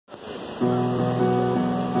You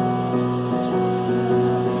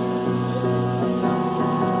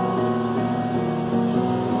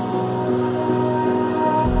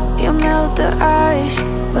melt the ice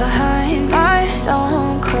behind my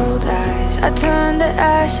stone cold eyes. I turn to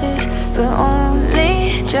ashes, but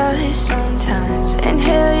only just sometimes.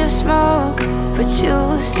 Inhale your smoke, but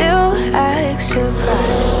you still act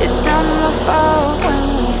surprised. It's not my fault when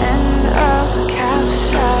we end up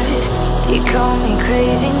capsized. You call me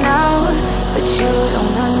crazy now, but you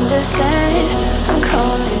don't understand. I'm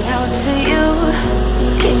calling out to you.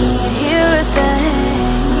 Can you hear a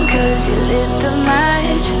thing? 'Cause you lit the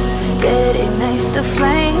match, that ignites the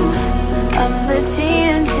flame. I'm the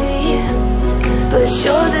TNT, but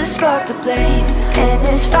you're the spark to blame. And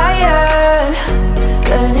it's fire,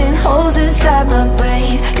 burning holes inside my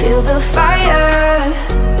brain. Feel the fire,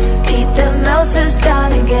 heat that melts us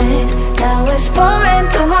down again. Now it's pouring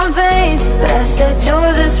through my veins, but I said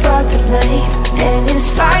you're the spark to blame. And it's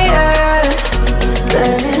fire,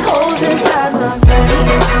 burning holes inside my brain.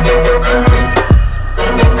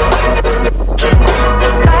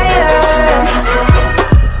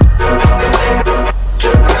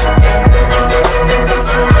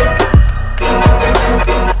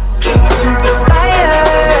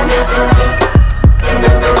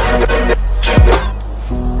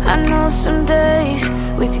 Some days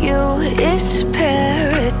with you it's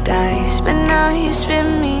paradise, but now you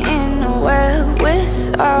spin me in a web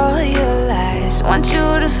with all your lies. Want you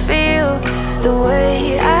to feel the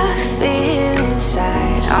way I feel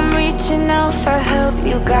inside. I'm reaching out for help,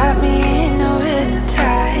 you got me in a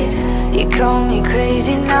riptide. You call me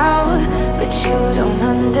crazy now, but you don't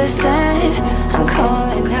understand. I'm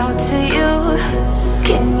calling out to you.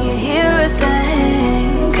 Can you hear a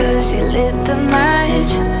thing? 'Cause you lit the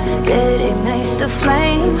match, that ignites the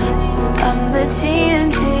flame. I'm the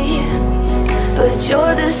TNT, but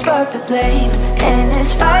you're the spark to blame. And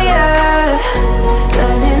it's fire,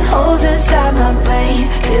 burning holes inside my brain.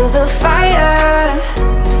 Feel the fire,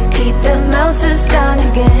 heat that melts us down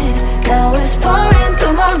again. Now it's pouring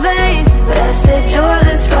through my veins, but I said you're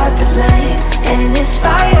the spark to blame. And it's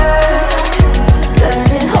fire,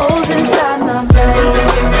 burning holes inside my brain.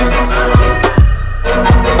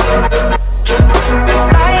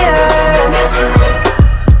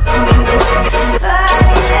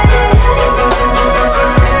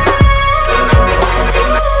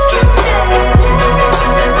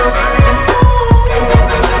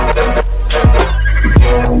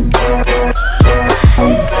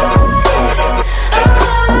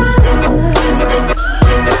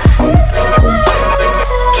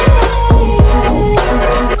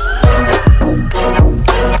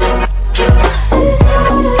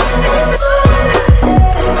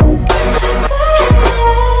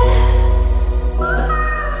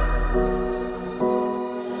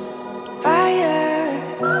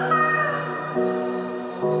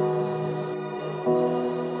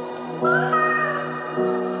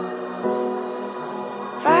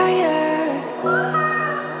 Fire.